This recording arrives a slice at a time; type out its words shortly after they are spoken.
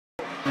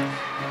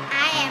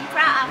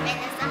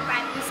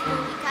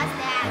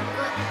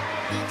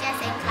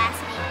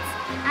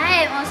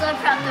so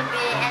proud to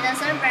be in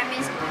Anderson Primary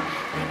School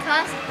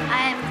because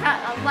I am proud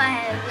of what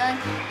I have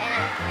learned and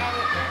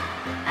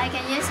I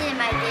can use it in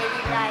my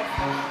daily life.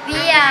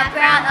 We are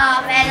proud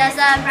of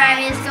Anderson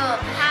Primary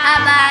School. How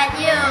about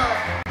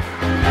you?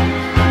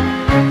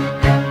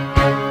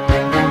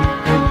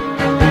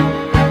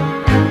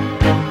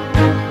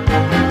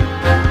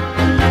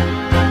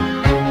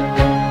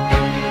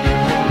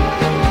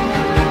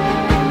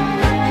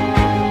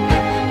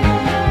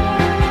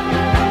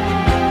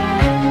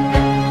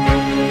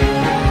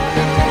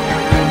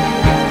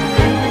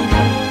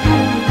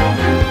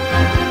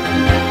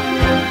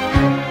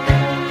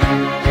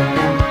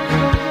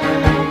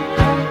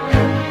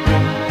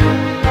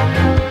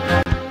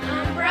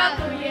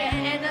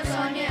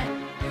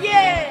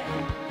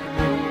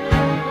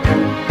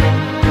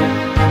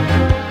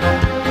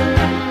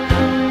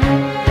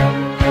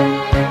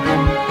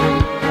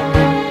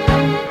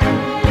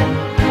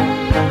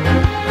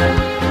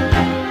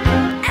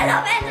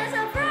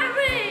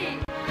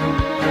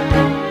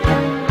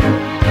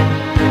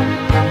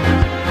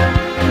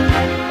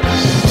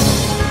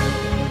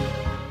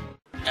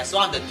 As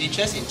one of the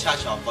teachers in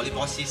charge of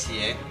volleyball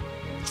CCA,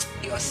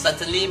 it was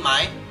certainly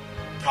my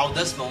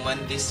proudest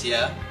moment this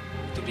year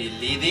to be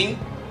leading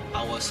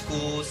our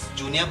school's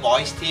junior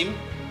boys team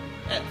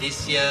at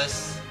this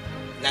year's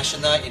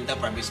National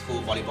Inter-Primary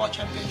School Volleyball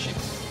Championship.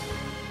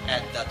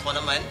 At the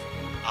tournament,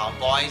 our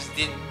boys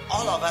did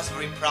all of us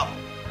very proud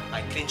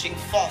by clinching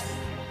 4th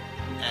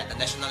at the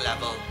national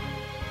level.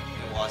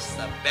 It was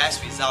the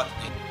best result,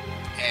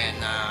 and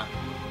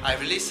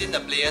I've really seen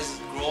the players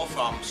grow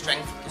from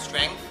strength to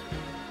strength.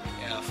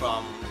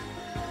 From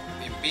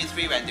in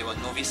B3 when they were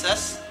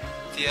novices,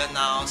 till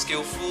now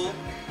skillful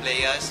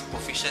players,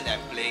 proficient at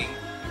playing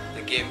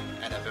the game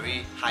at a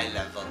very high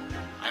level.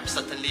 I'm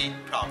certainly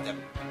proud of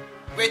them.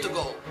 Way to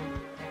go!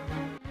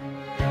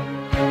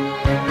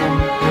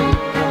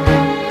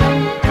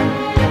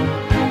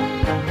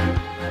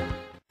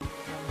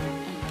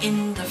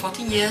 In the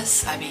 14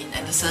 years I've been in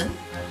Anderson,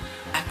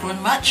 I've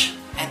grown much,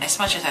 and as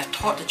much as I've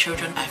taught the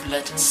children, I've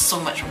learned so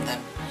much from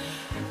them.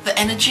 The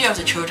energy of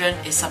the children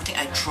is something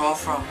I draw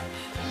from.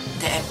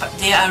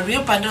 They are a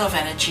real bundle of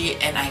energy,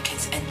 and I can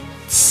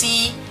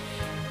see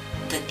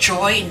the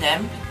joy in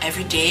them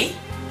every day,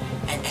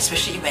 and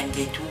especially when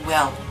they do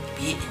well,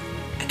 be it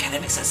in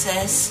academic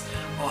success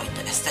or in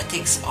the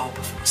aesthetics or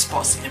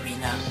sports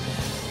arena.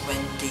 When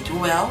they do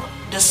well,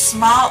 the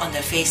smile on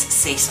their face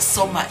says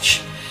so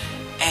much,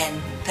 and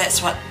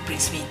that's what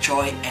brings me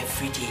joy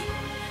every day.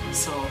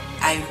 So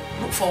I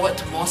look forward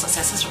to more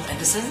successes from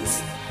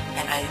Andersons,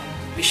 and I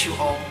wish you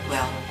all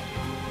well.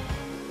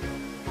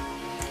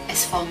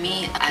 As for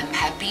me, I'm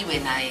happy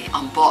when I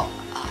on board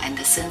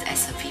Anderson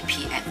as a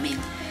VP admin.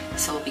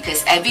 So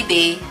because every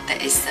day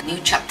there is a new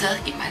chapter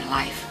in my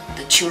life.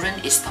 The children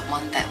is the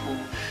one that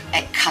will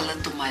add color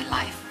to my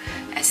life.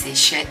 As they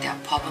share their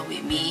problem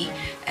with me,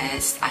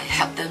 as I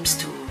help them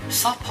to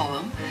solve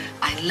problem,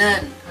 I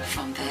learn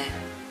from them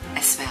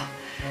as well.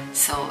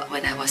 So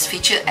when I was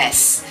featured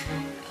as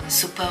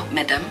Super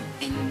Madam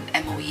in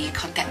MOE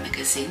Contact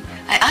Magazine,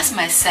 I asked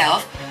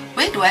myself,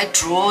 where do I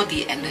draw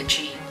the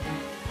energy?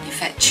 In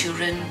fact,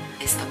 children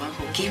is the one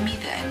who give me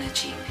the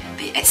energy.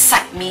 They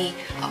excite me,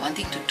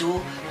 wanting to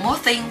do more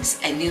things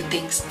and new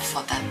things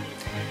for them.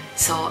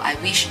 So I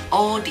wish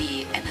all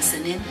the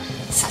Andersonians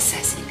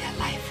success in their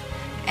life.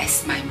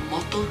 As my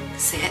motto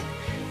said,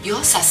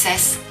 your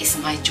success is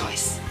my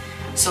choice.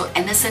 So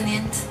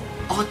Andersonians,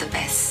 all the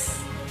best.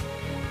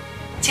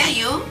 加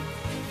油!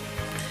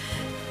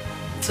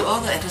 To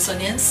all the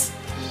Andersonians,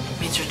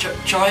 may the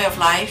joy of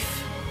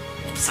life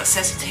and the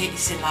success you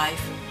taste in life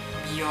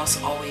be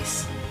yours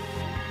always.